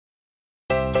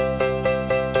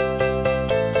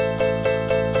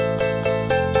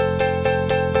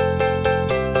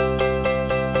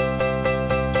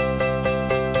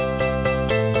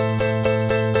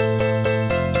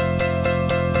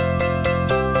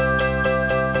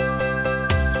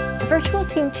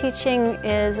Team teaching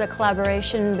is a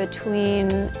collaboration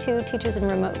between two teachers in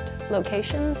remote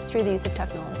locations through the use of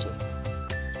technology.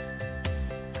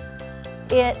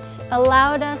 It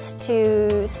allowed us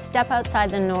to step outside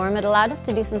the norm, it allowed us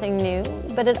to do something new,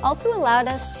 but it also allowed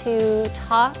us to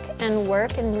talk and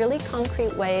work in really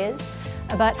concrete ways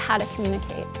about how to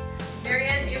communicate.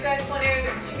 Marianne, do you guys want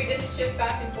to, should we just shift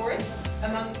back and forth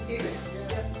among the students?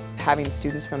 Yes. Having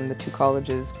students from the two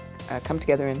colleges come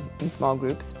together in small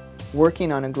groups,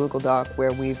 working on a Google Doc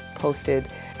where we've posted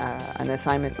an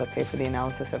assignment, let's say, for the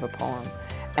analysis of a poem.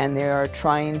 And they are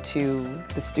trying to,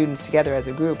 the students together as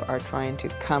a group are trying to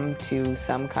come to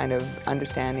some kind of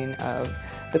understanding of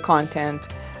the content,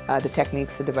 the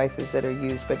techniques, the devices that are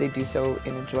used, but they do so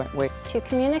in a joint way. To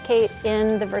communicate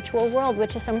in the virtual world,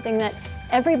 which is something that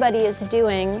everybody is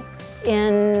doing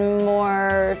in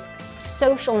more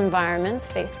social environments,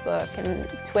 Facebook and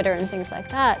Twitter and things like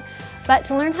that, but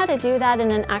to learn how to do that in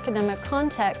an academic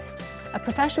context, a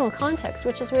professional context,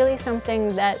 which is really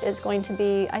something that is going to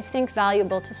be, I think,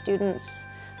 valuable to students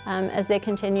as they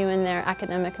continue in their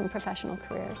academic and professional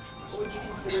careers. Would you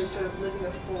consider sort of living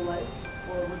a full life,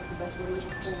 or what's the best way to live a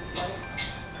full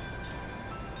life?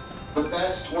 The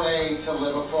best way to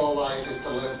live a full life is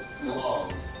to live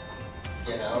long,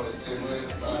 you know, is to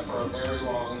live for a very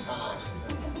long time.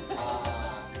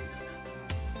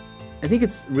 I think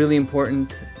it's really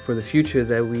important for the future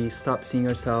that we stop seeing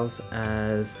ourselves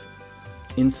as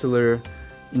insular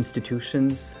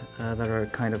institutions that are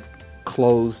kind of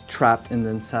closed, trapped in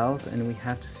themselves, and we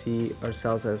have to see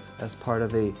ourselves as part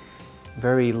of a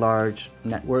very large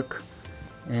network.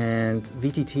 And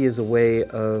VTT is a way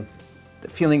of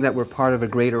feeling that we're part of a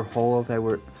greater whole, that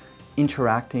we're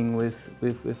interacting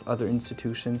with other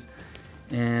institutions.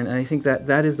 And I think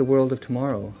that is the world of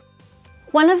tomorrow.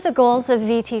 One of the goals of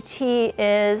VTT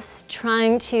is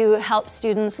trying to help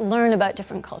students learn about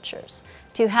different cultures,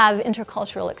 to have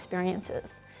intercultural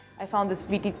experiences. I found this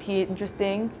VTT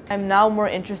interesting. I'm now more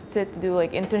interested to do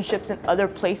internships in other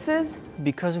places.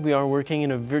 Because we are working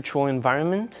in a virtual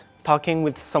environment, talking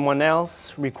with someone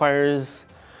else requires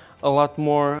a lot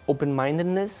more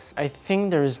open-mindedness. I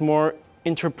think there's more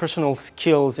interpersonal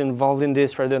skills involved in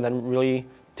this rather than really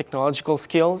technological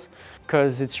skills,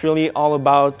 because it's really all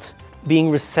about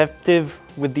being receptive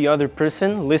with the other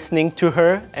person, listening to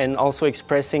her, and also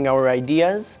expressing our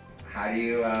ideas. How do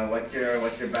you, what's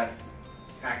your best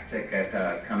tactic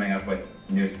at coming up with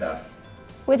new stuff?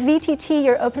 With VTT,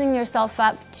 you're opening yourself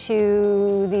up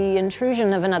to the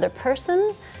intrusion of another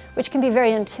person, which can be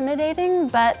very intimidating,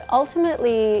 but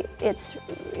ultimately it's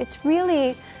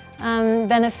really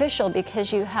beneficial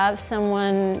because you have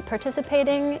someone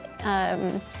participating,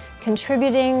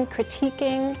 contributing,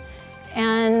 critiquing,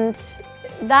 and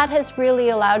that has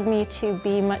really allowed me to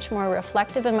be much more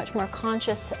reflective and much more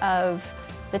conscious of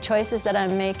the choices that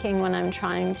I'm making when I'm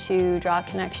trying to draw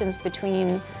connections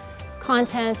between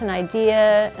content and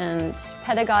idea and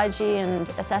pedagogy and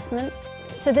assessment.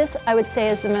 So this, I would say,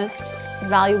 is the most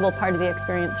valuable part of the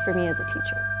experience for me as a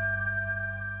teacher.